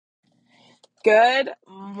Good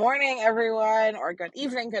morning, everyone, or good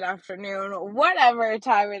evening, good afternoon, whatever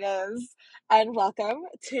time it is, and welcome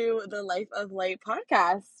to the Life of Light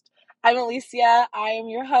podcast. I'm Alicia. I am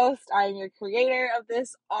your host. I am your creator of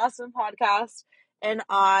this awesome podcast, and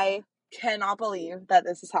I cannot believe that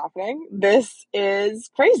this is happening. This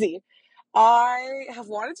is crazy. I have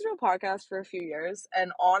wanted to do a podcast for a few years,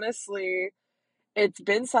 and honestly, it's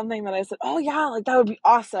been something that I said, oh yeah, like that would be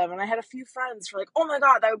awesome. And I had a few friends who were like, oh my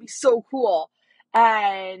God, that would be so cool.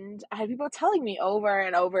 And I had people telling me over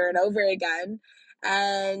and over and over again.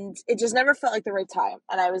 And it just never felt like the right time.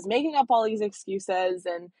 And I was making up all these excuses.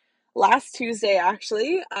 And last Tuesday,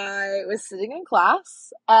 actually, I was sitting in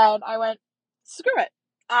class and I went, screw it.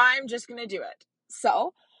 I'm just going to do it.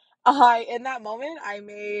 So in that moment, I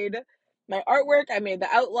made my artwork, I made the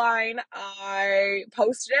outline, I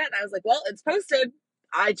posted it, and I was like, well, it's posted.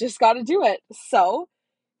 I just got to do it. So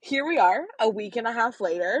here we are, a week and a half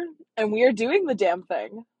later, and we are doing the damn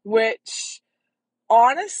thing, which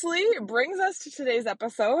honestly brings us to today's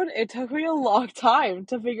episode. It took me a long time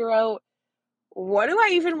to figure out what do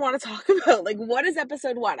I even want to talk about? Like, what is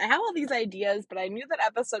episode one? I have all these ideas, but I knew that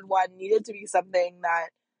episode one needed to be something that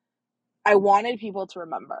I wanted people to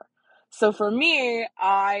remember. So for me,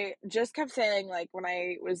 I just kept saying, like, when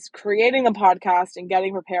I was creating the podcast and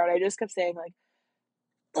getting prepared, I just kept saying, like,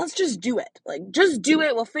 let's just do it. Like, just do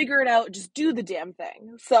it. We'll figure it out. Just do the damn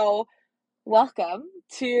thing. So, welcome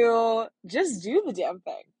to Just Do the Damn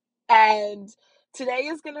Thing. And today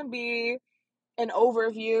is going to be an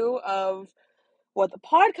overview of what the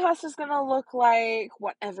podcast is going to look like,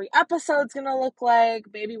 what every episode's going to look like,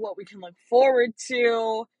 maybe what we can look forward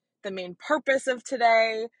to, the main purpose of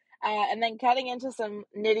today, and then getting into some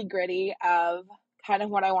nitty gritty of kind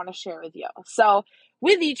of what I want to share with you. So,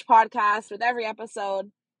 with each podcast, with every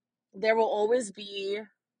episode, there will always be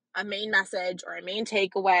a main message or a main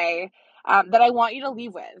takeaway that I want you to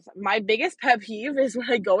leave with. My biggest pet peeve is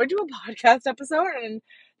when I go into a podcast episode and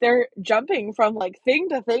they're jumping from like thing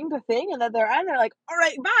to thing to thing, and then they're like, all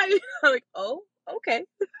right, bye. I'm like, oh, okay.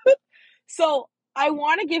 So I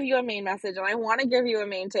want to give you a main message and I want to give you a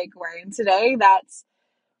main takeaway. And today,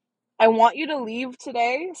 I want you to leave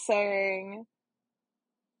today saying,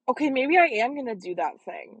 okay, maybe I am going to do that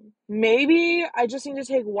thing. Maybe I just need to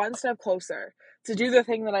take one step closer to do the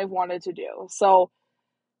thing that I've wanted to do. So,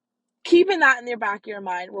 keeping that in the back of your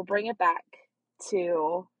mind, we'll bring it back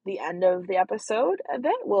to the end of the episode a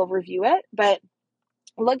bit. We'll review it. But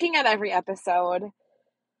looking at every episode,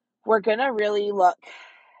 we're going to really look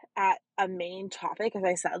at a main topic, as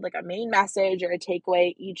I said, like a main message or a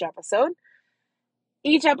takeaway each episode.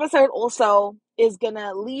 Each episode also is going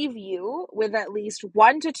to leave you with at least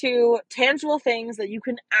 1 to 2 tangible things that you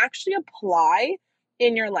can actually apply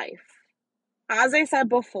in your life. As I said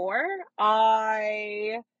before,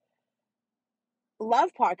 I love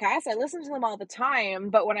podcasts. I listen to them all the time,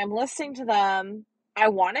 but when I'm listening to them, I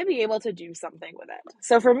want to be able to do something with it.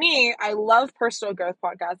 So for me, I love personal growth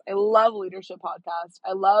podcasts. I love leadership podcasts.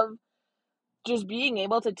 I love just being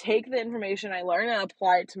able to take the information I learn and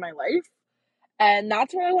apply it to my life. And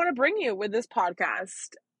that's what I want to bring you with this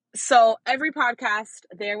podcast. So every podcast,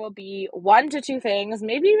 there will be 1 to 2 things,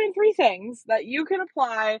 maybe even 3 things that you can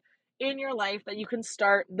apply in your life that you can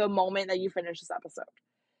start the moment that you finish this episode.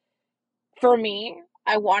 For me,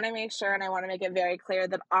 I want to make sure and I want to make it very clear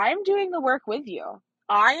that I'm doing the work with you.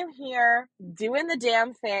 I am here doing the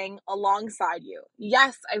damn thing alongside you.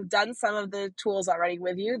 Yes, I've done some of the tools already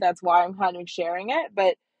with you. That's why I'm kind of sharing it,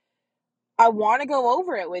 but I want to go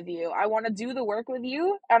over it with you. I want to do the work with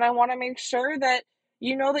you, and I want to make sure that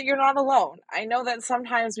you know that you're not alone. I know that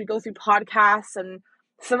sometimes we go through podcasts, and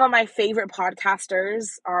some of my favorite podcasters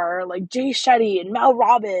are like Jay Shetty and Mel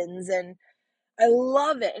Robbins, and I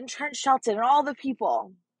love it, and Trent Shelton and all the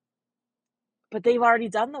people. But they've already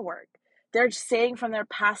done the work. They're just saying from their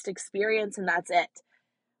past experience, and that's it.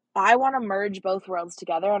 I want to merge both worlds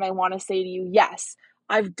together, and I want to say to you, yes,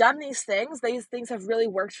 I've done these things. These things have really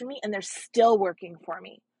worked for me, and they're still working for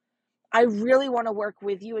me. I really want to work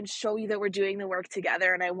with you and show you that we're doing the work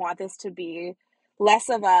together, and I want this to be less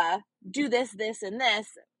of a do this, this, and this,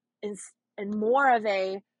 and more of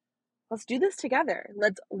a let's do this together.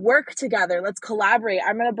 Let's work together. Let's collaborate.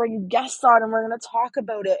 I'm going to bring guests on, and we're going to talk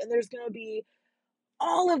about it, and there's going to be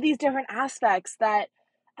all of these different aspects that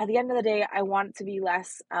at the end of the day, I want it to be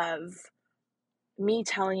less of me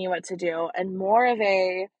telling you what to do and more of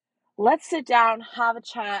a let's sit down, have a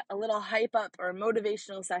chat, a little hype up or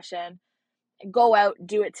motivational session, go out,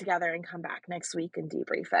 do it together, and come back next week and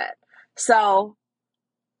debrief it. So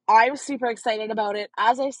I'm super excited about it.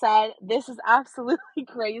 As I said, this is absolutely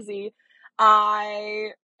crazy.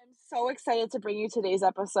 I am so excited to bring you today's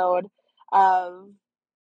episode. of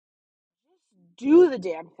just do the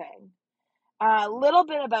damn thing. A little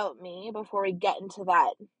bit about me before we get into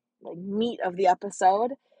that like meat of the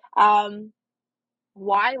episode. Um,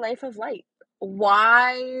 why Life of Light?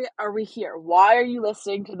 Why are we here? Why are you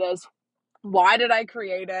listening to this? Why did I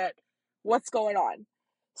create it? What's going on?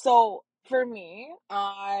 So for me,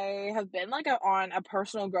 I have been on a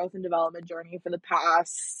personal growth and development journey for the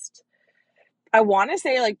past, I want to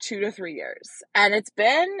say, like 2 to 3 years. And it's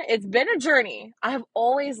been a journey. I have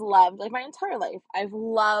always loved, like my entire life, I've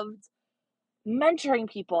loved mentoring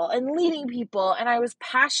people and leading people, and I was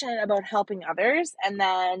passionate about helping others. And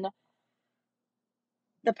then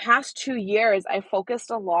the past 2 years, I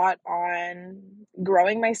focused a lot on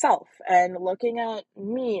growing myself and looking at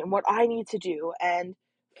me and what I need to do. And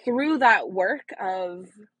through that work of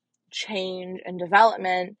change and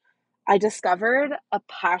development, I discovered a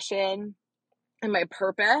passion and my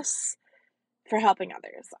purpose for helping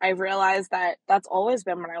others. I realized that that's always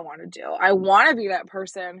been what I want to do. I want to be that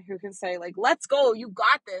person who can say, like, let's go, you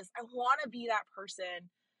got this. I want to be that person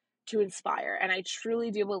to inspire. And I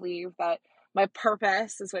truly do believe that my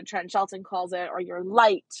purpose is what Trent Shelton calls it, or your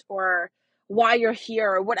light, or why you're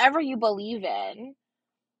here, or whatever you believe in.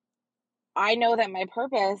 I know that my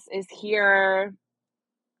purpose is here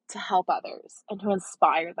to help others and to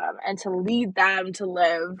inspire them and to lead them to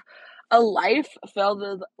live a life filled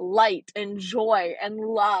with light and joy and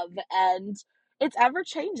love. And it's ever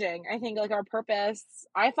changing. I think like our purpose,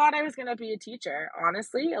 I thought I was going to be a teacher.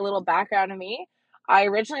 Honestly, a little background of me. I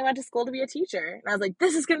originally went to school to be a teacher, and I was like,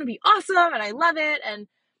 this is going to be awesome and I love it. And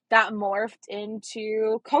that morphed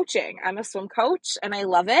into coaching. I'm a swim coach and I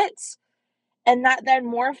love it. And that then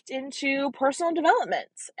morphed into personal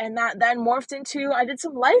development. And that then morphed into, I did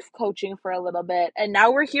some life coaching for a little bit. And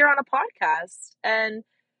now we're here on a podcast. And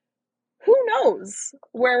who knows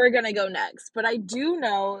where we're going to go next. But I do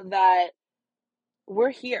know that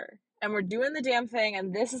we're here and we're doing the damn thing.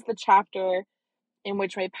 And this is the chapter in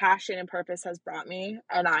which my passion and purpose has brought me.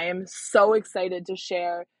 And I am so excited to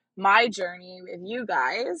share my journey with you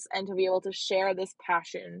guys and to be able to share this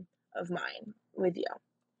passion of mine with you.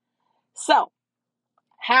 So,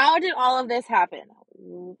 how did all of this happen?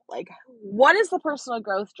 Like, what is the personal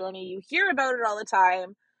growth journey? You hear about it all the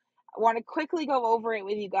time. I want to quickly go over it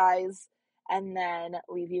with you guys and then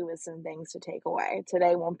leave you with some things to take away.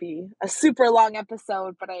 Today won't be a super long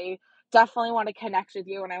episode, but I definitely want to connect with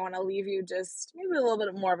you and I want to leave you just maybe a little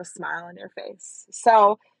bit more of a smile on your face.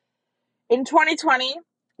 So, in 2020,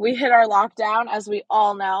 we hit our lockdown, as we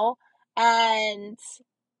all know, and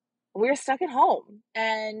we were stuck at home.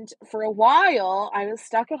 And for a while, I was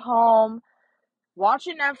stuck at home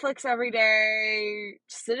watching Netflix every day,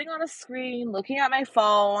 sitting on a screen, looking at my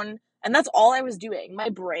phone, and that's all I was doing. My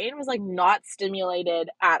brain was like not stimulated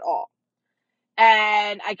at all.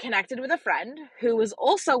 And I connected with a friend who was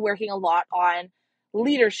also working a lot on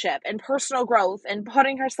leadership and personal growth and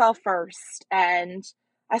putting herself first. And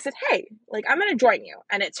I said, hey, like, I'm going to join you.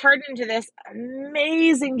 And it turned into this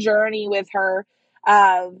amazing journey with her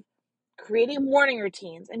of creating morning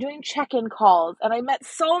routines and doing check-in calls. And I met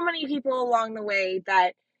so many people along the way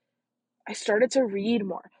that I started to read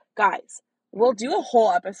more. Guys, we'll do a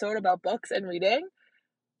whole episode about books and reading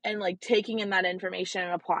and like taking in that information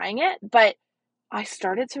and applying it. But I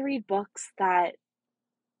started to read books that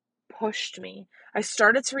pushed me. I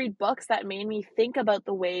started to read books that made me think about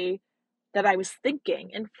the way that I was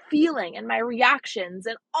thinking and feeling and my reactions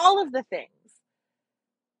and all of the things.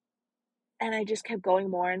 And I just kept going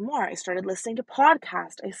more and more. I started listening to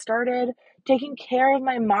podcasts. I started taking care of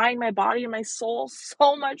my mind, my body, and my soul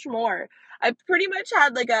so much more. I pretty much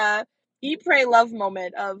had like a eat, pray, love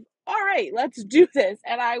moment of, all right, let's do this.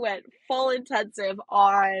 And I went full intensive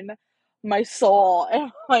on my soul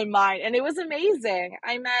and my mind. And it was amazing.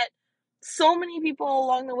 I met so many people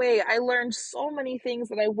along the way. I learned so many things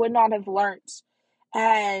that I would not have learned.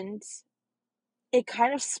 And it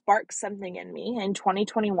kind of sparked something in me in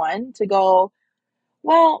 2021 to go,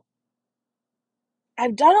 well,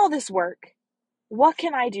 I've done all this work. What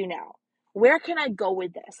can I do now? Where can I go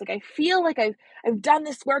with this? Like, I feel like I've done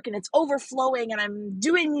this work and it's overflowing and I'm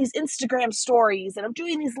doing these Instagram stories and I'm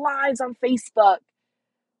doing these lives on Facebook.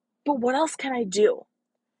 But what else can I do?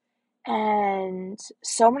 And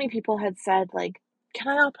so many people had said, like, can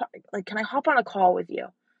I hop on a call with you?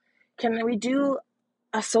 Can we do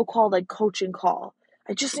a so-called like coaching call?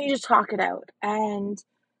 I just need to talk it out. And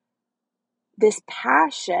this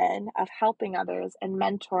passion of helping others and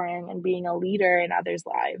mentoring and being a leader in others'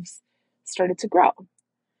 lives started to grow.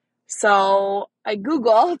 So I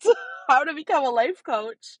Googled how to become a life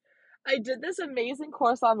coach. I did this amazing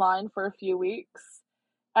course online for a few weeks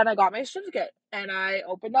and I got my certificate. and I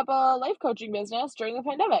opened up a life coaching business during the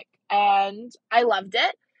pandemic, and I loved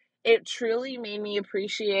it. It truly made me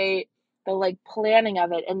appreciate the like planning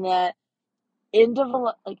of it and the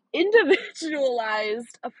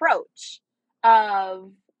individualized approach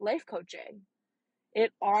of life coaching.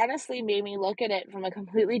 It honestly made me look at it from a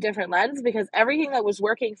completely different lens, because everything that was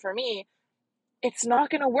working for me, it's not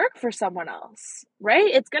going to work for someone else, right?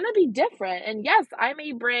 It's going to be different. And yes, I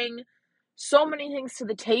may bring so many things to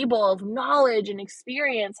the table of knowledge and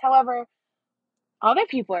experience. However, other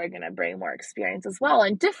people are going to bring more experience as well,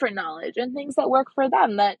 and different knowledge and things that work for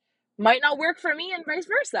them that might not work for me, and vice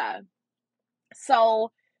versa.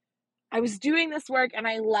 So I was doing this work and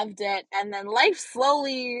I loved it. And then life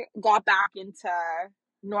slowly got back into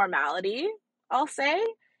normality, I'll say,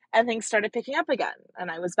 and things started picking up again. And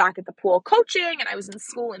I was back at the pool coaching, and I was in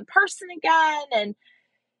school in person again. And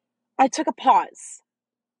I took a pause,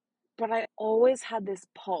 but I always had this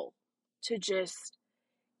pull to just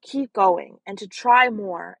keep going and to try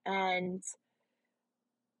more and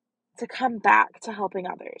to come back to helping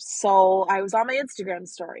others. So I was on my Instagram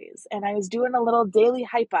stories and I was doing a little daily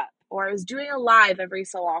hype up, or I was doing a live every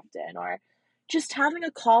so often, or just having a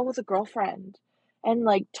call with a girlfriend, and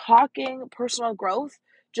like talking personal growth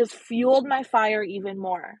just fueled my fire even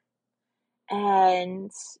more. And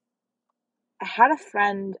I had a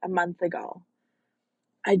friend a month ago.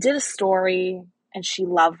 I did a story and she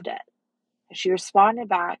loved it. She responded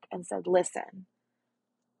back and said, "Listen,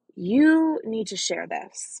 you need to share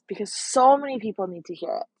this because so many people need to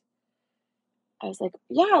hear it." I was like,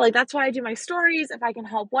 "Yeah, like that's why I do my stories. If I can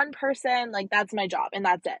help one person, like that's my job and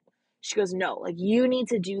that's it." She goes, "No, like you need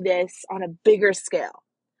to do this on a bigger scale."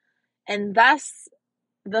 And thus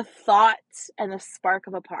the thought and the spark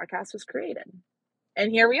of a podcast was created.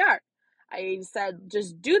 And here we are. I said,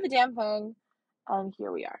 just do the damn thing. And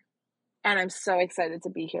here we are. And I'm so excited to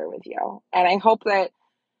be here with you. And I hope that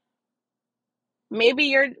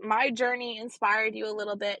maybe my journey inspired you a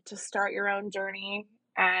little bit to start your own journey,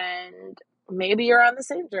 and maybe you're on the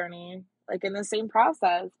same journey, like in the same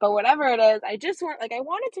process. But whatever it is, I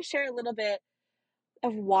wanted to share a little bit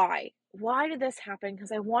of why did this happen,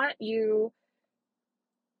 because I want you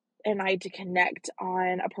and I to connect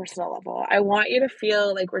on a personal level. I want you to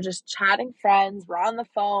feel like we're just chatting friends, we're on the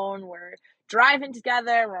phone, we're driving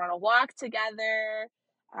together, we're on a walk together,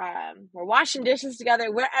 we're washing dishes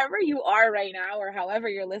together, wherever you are right now, or however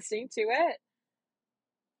you're listening to it.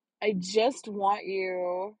 I just want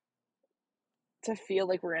you to feel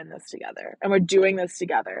like we're in this together and we're doing this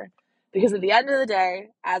together. Because at the end of the day,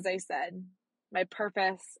 as I said, my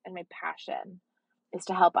purpose and my passion is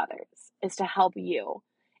to help others, is to help you,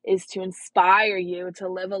 is to inspire you to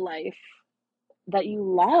live a life that you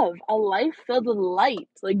love, a life filled with light,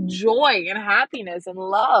 like joy and happiness and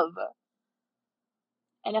love.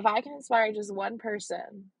 And if I can inspire just one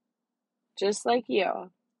person, just like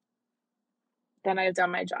you, then I've done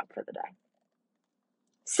my job for the day.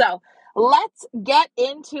 So let's get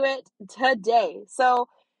into it today. So,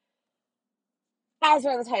 as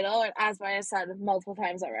by the title, and as I said multiple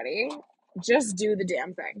times already, just do the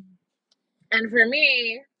damn thing. And for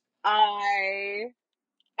me, I'm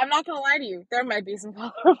not gonna lie to you, there might be some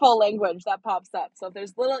colorful language that pops up. So if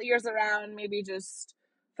there's little ears around, maybe just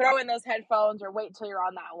throw in those headphones, or wait till you're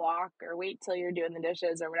on that walk, or wait till you're doing the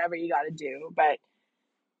dishes, or whatever you got to do. But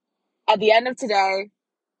at the end of today,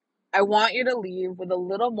 I want you to leave with a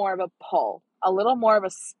little more of a pull, a little more of a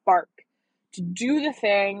spark to do the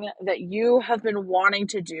thing that you have been wanting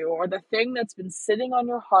to do, or the thing that's been sitting on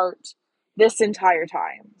your heart this entire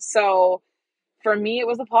time. So for me, it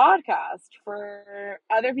was a podcast. For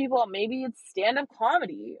other people, maybe it's stand-up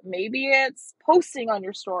comedy. Maybe it's posting on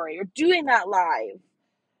your story or doing that live.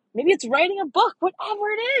 Maybe it's writing a book, whatever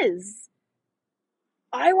it is.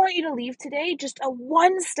 I want you to leave today just a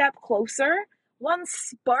one step closer, one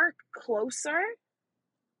spark closer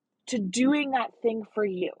to doing that thing for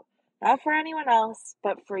you. Not for anyone else,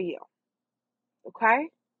 but for you. Okay?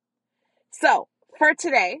 So, for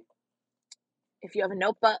today, if you have a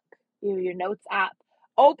notebook, you have your notes app,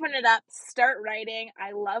 open it up, start writing.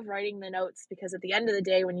 I love writing the notes because at the end of the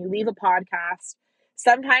day, when you leave a podcast,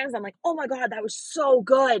 sometimes I'm like, oh my God, that was so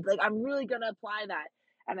good. Like, I'm really going to apply that.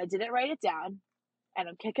 And I didn't write it down. And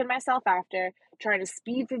I'm kicking myself after, trying to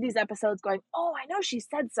speed through these episodes, going, oh, I know she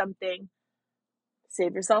said something.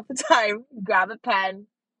 Save yourself the time, grab a pen,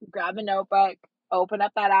 grab a notebook, open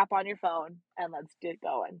up that app on your phone, and let's get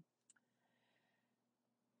going.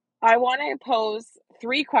 I want to pose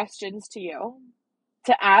 3 questions to you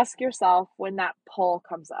to ask yourself when that pull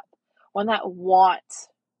comes up, when that want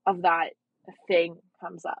of that thing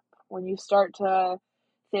comes up, when you start to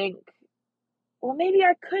think, well, maybe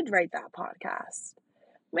I could write that podcast.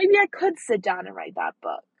 Maybe I could sit down and write that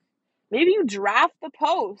book. Maybe you draft the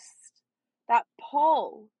post, that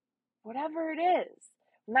poll, whatever it is.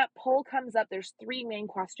 When that poll comes up, there's 3 main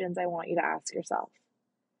questions I want you to ask yourself.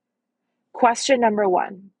 Question number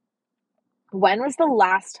 1, when was the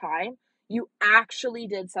last time you actually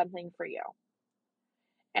did something for you?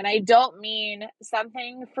 And I don't mean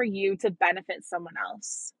something for you to benefit someone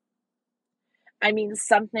else. I mean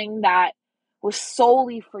something that was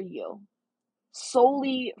solely for you,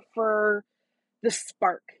 solely for the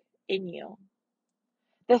spark in you,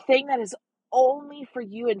 the thing that is only for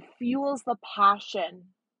you and fuels the passion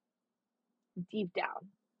deep down.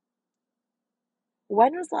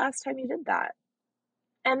 When was the last time you did that?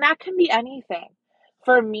 And that can be anything.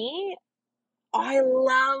 For me, I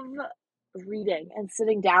love reading and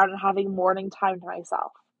sitting down and having morning time to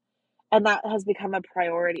myself. And that has become a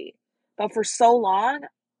priority. But for so long,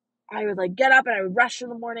 I would like get up and I would rush in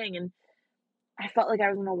the morning and I felt like I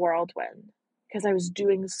was in a whirlwind because I was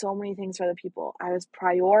doing so many things for other people. I was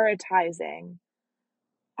prioritizing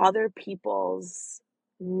other people's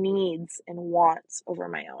needs and wants over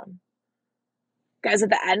my own. Guys, at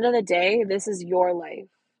the end of the day, this is your life.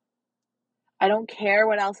 I don't care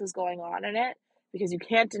what else is going on in it because you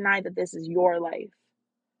can't deny that this is your life.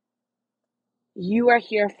 You are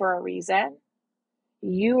here for a reason.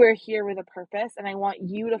 You are here with a purpose, and I want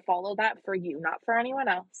you to follow that for you, not for anyone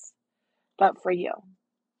else, but for you.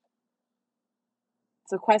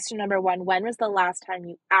 So question number 1, when was the last time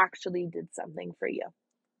you actually did something for you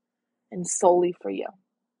and solely for you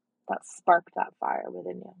that sparked that fire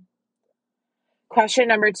within you? Question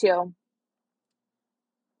number 2,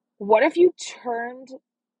 what if you turned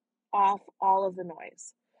off all of the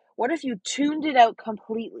noise? What if you tuned it out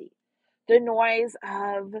completely? The noise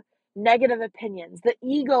of negative opinions, the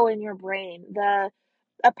ego in your brain, the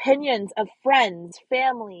opinions of friends,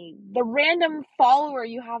 family, the random follower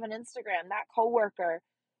you have on Instagram, that coworker.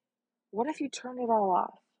 What if you turned it all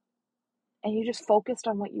off and you just focused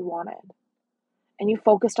on what you wanted and you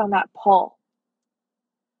focused on that pull?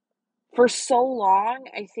 For so long,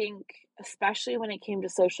 I think, especially when it came to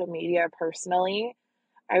social media personally,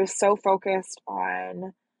 I was so focused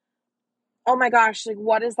on, oh my gosh, like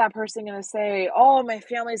what is that person going to say? Oh, my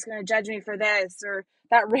family's going to judge me for this, or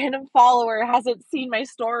that random follower hasn't seen my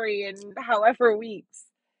story in however weeks.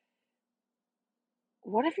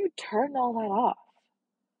 What if you turned all that off?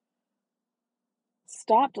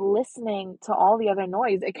 Stopped listening to all the other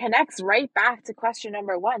noise. It connects right back to question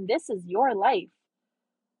number 1. This is your life,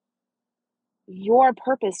 your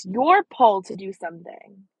purpose, your pull to do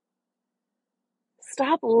something.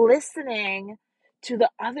 Stop listening to the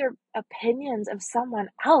other opinions of someone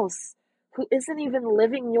else who isn't even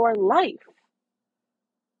living your life.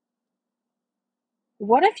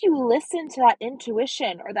 What if you listen to that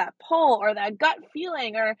intuition or that pull or that gut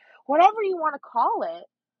feeling or whatever you want to call it?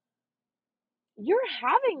 You're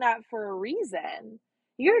having that for a reason.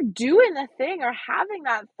 You're doing the thing or having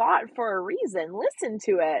that thought for a reason. Listen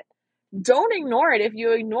to it. Don't ignore it. If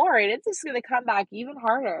you ignore it, it's just going to come back even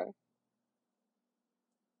harder.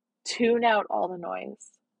 Tune out all the noise.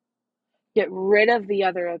 Get rid of the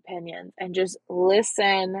other opinions and just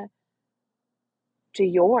listen to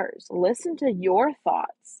yours. Listen to your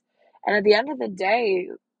thoughts. And at the end of the day,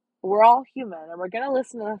 we're all human and we're going to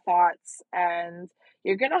listen to the thoughts and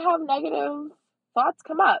you're going to have negative thoughts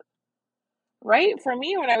come up. Right? For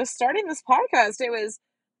me, when I was starting this podcast, it was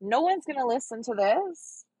no one's going to listen to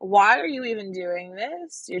this. Why are you even doing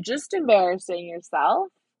this? You're just embarrassing yourself.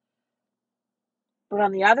 But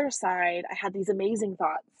on the other side, I had these amazing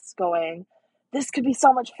thoughts going, this could be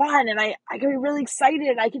so much fun. And I could be really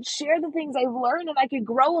excited. I could share the things I've learned and I could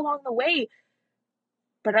grow along the way.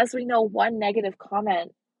 But as we know, one negative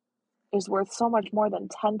comment is worth so much more than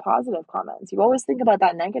 10 positive comments. You always think about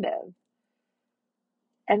that negative.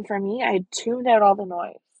 And for me, I tuned out all the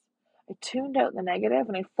noise. I tuned out the negative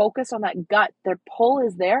and I focused on that gut. Their pull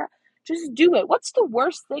is there. Just do it. What's the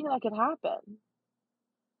worst thing that could happen?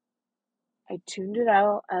 I tuned it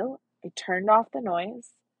out. I turned off the noise.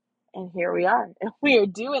 And here we are. And we are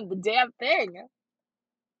doing the damn thing.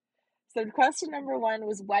 So question number 1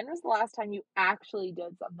 was, when was the last time you actually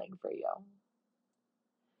did something for you?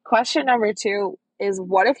 Question number 2 is,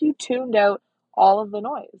 what if you tuned out all of the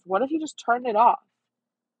noise? What if you just turned it off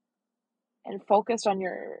and focused on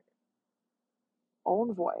your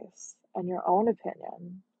own voice and your own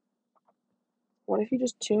opinion? What if you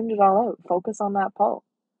just tuned it all out? Focus on that pull.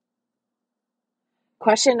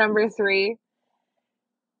 Question number 3,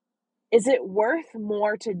 is it worth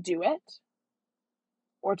more to do it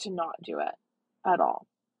or to not do it at all?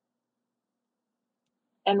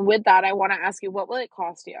 And with that, I want to ask you, what will it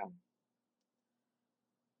cost you?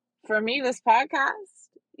 For me, this podcast,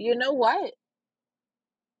 you know what?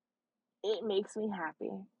 It makes me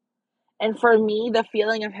happy. And for me, the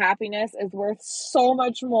feeling of happiness is worth so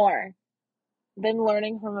much more than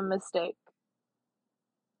learning from a mistake.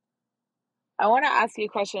 I want to ask you a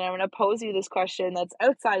question. I'm going to pose you this question that's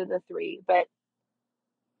outside of the three, but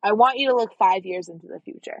I want you to look 5 years into the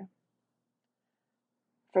future.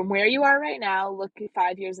 From where you are right now, look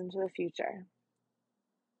 5 years into the future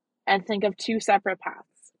and think of two separate paths.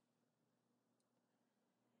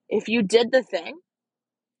 If you did the thing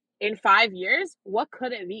in 5 years, what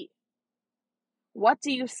could it be? What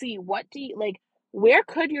do you see? What do you like? Where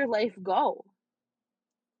could your life go?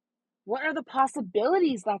 What are the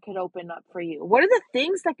possibilities that could open up for you? What are the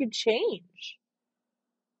things that could change?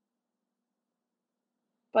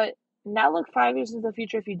 But now look 5 years into the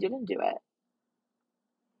future if you didn't do it.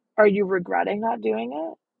 Are you regretting not doing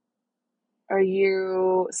it? Are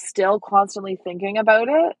you still constantly thinking about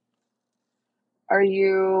it? Are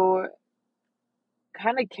you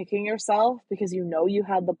kind of kicking yourself because you know you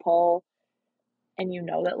had the pull and you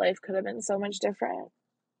know that life could have been so much different?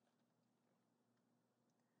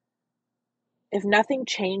 If nothing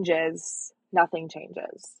changes, nothing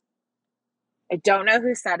changes. I don't know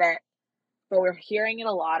who said it, but we're hearing it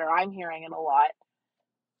a lot, or I'm hearing it a lot.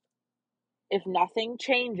 If nothing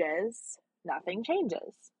changes, nothing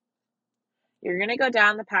changes. You're going to go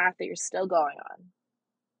down the path that you're still going on.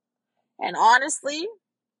 And honestly,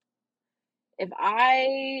 if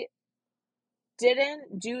I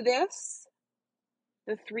didn't do this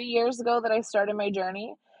the 3 years ago that I started my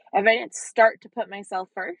journey, if I didn't start to put myself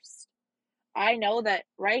first, I know that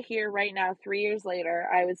right here, right now, 3 years later,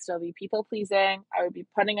 I would still be people pleasing. I would be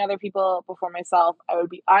putting other people before myself. I would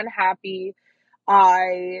be unhappy.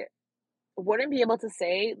 I wouldn't be able to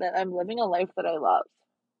say that I'm living a life that I love.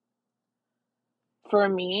 For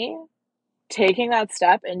me, taking that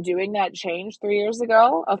step and doing that change 3 years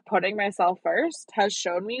ago of putting myself first has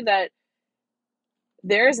shown me that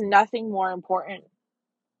there is nothing more important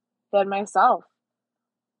than myself.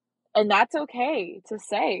 And that's okay to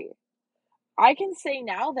say. I can say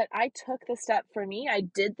now that I took the step for me. I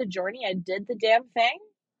did the journey. I did the damn thing.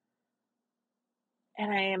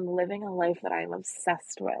 And I am living a life that I'm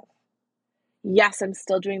obsessed with. Yes, I'm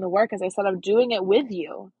still doing the work. As I said, I'm doing it with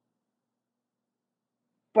you.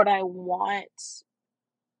 But I want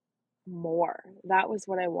more. That was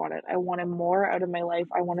what I wanted. I wanted more out of my life.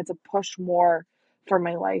 I wanted to push more for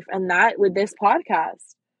my life. And that with this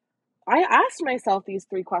podcast, I asked myself these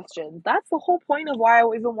three questions. That's the whole point of why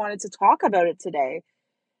I even wanted to talk about it today,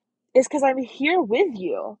 is because I'm here with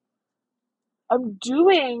you. I'm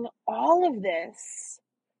doing all of this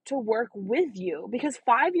to work with you because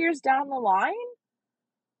 5 years down the line,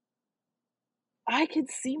 I could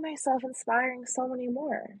see myself inspiring so many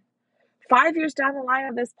more. 5 years down the line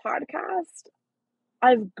of this podcast,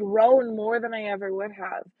 I've grown more than I ever would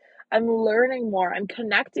have. I'm learning more. I'm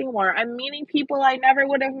connecting more. I'm meeting people I never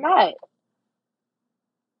would have met.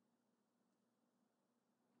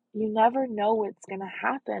 You never know what's going to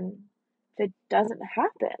happen if it doesn't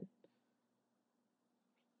happen.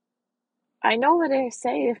 I know what I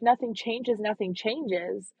say, if nothing changes, nothing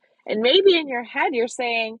changes. And maybe in your head you're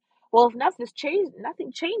saying, well, if nothing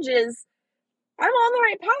changes, I'm on the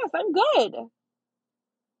right path. I'm good.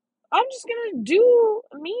 I'm just going to do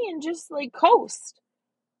me and just like coast.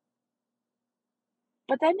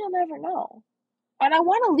 But then you'll never know. And I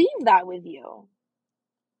want to leave that with you.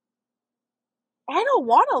 I don't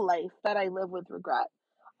want a life that I live with regret.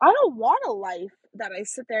 I don't want a life that I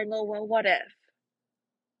sit there and go, well, what if?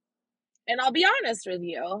 And I'll be honest with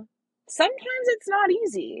you, sometimes it's not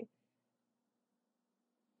easy.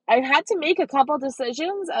 I've had to make a couple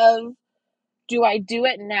decisions of, do I do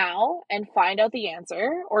it now and find out the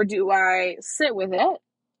answer, or do I sit with it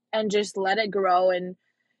and just let it grow and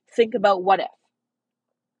think about what if?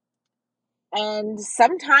 And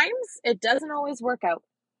sometimes it doesn't always work out.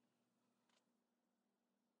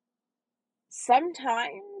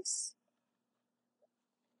 Sometimes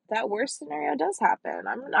that worst scenario does happen.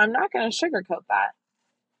 I'm not going to sugarcoat that.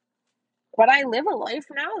 But I live a life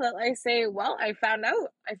now that I say, well, I found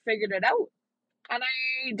out, I figured it out, and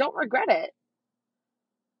I don't regret it.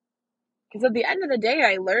 Because at the end of the day,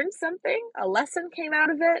 I learned something, a lesson came out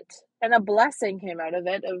of it, and a blessing came out of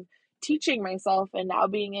it of teaching myself and now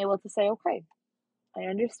being able to say, okay, I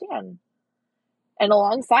understand. And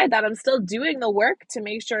alongside that, I'm still doing the work to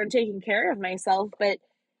make sure I'm taking care of myself, but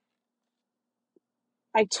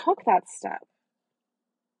I took that step.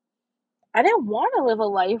 I didn't want to live a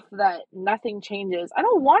life that nothing changes. I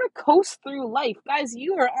don't want to coast through life. Guys,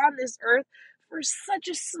 you are on this earth for such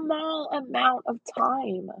a small amount of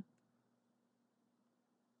time.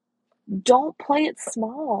 Don't play it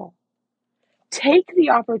small. Take the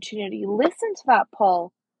opportunity. Listen to that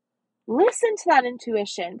pull. Listen to that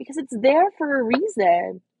intuition because it's there for a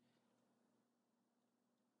reason.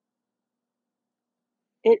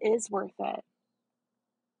 It is worth it.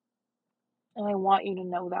 And I want you to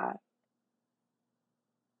know that.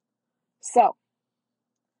 So,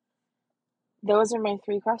 those are my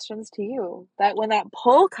 3 questions to you. That when that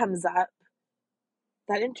pull comes up,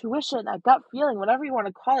 that intuition, that gut feeling, whatever you want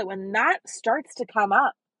to call it, when that starts to come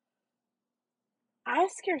up,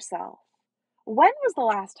 ask yourself, when was the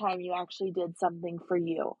last time you actually did something for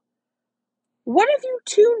you? What if you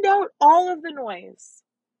tuned out all of the noise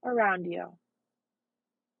around you?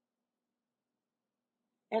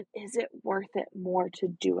 And is it worth it more to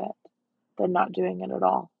do it than not doing it at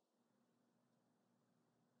all?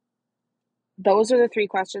 Those are the 3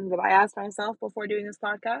 questions that I asked myself before doing this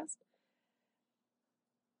podcast.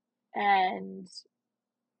 And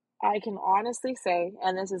I can honestly say,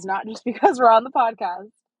 and this is not just because we're on the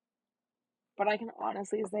podcast, but I can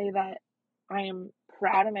honestly say that I am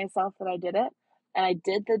proud of myself that I did it. And I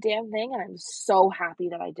did the damn thing, and I'm so happy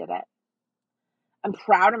that I did it. I'm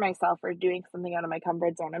proud of myself for doing something out of my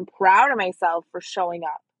comfort zone. I'm proud of myself for showing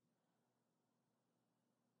up.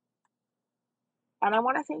 And I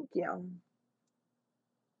want to thank you.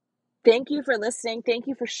 Thank you for listening. Thank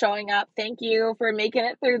you for showing up. Thank you for making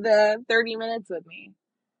it through the 30 minutes with me.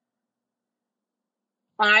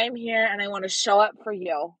 I'm here and I want to show up for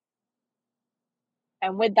you.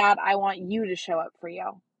 And with that, I want you to show up for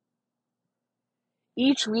you.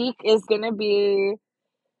 Each week is going to be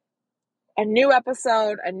a new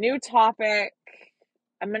episode, a new topic.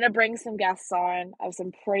 I'm going to bring some guests on. I have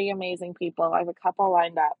some pretty amazing people. I have a couple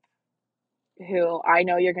lined up who I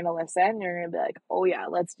know you're going to listen. You're going to be like, oh yeah,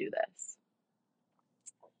 let's do this.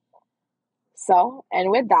 So,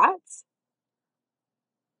 and with that,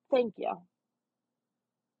 thank you.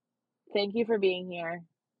 Thank you for being here.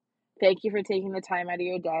 Thank you for taking the time out of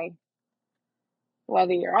your day.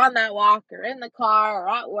 Whether you're on that walk or in the car or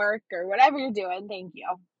at work or whatever you're doing, thank you.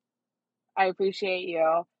 I appreciate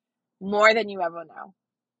you more than you ever know.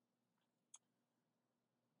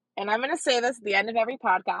 And I'm going to say this at the end of every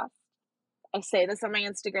podcast. I say this on my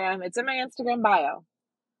Instagram. It's in my Instagram bio.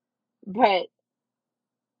 But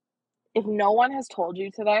if no one has told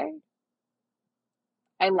you today,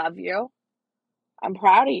 I love you, I'm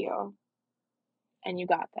proud of you, and you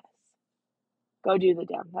got this. Go do the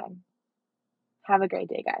damn thing. Have a great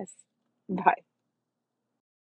day, guys. Bye.